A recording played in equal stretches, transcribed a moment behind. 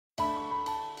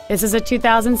This is a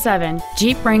 2007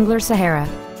 Jeep Wrangler Sahara.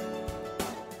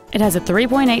 It has a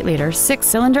 3.8-liter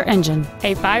 6-cylinder engine,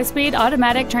 a 5-speed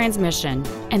automatic transmission,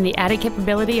 and the added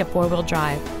capability of 4-wheel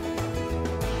drive.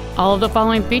 All of the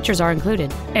following features are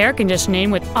included: air conditioning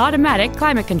with automatic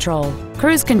climate control,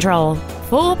 cruise control,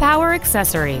 full power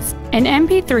accessories, an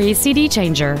MP3 CD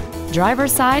changer,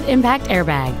 driver's side impact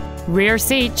airbag, rear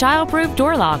seat child-proof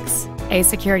door locks, a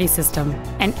security system,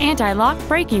 an anti-lock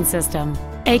braking system,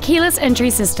 a keyless entry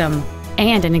system,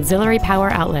 and an auxiliary power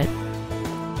outlet.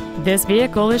 This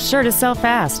vehicle is sure to sell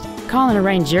fast. Call and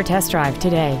arrange your test drive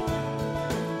today.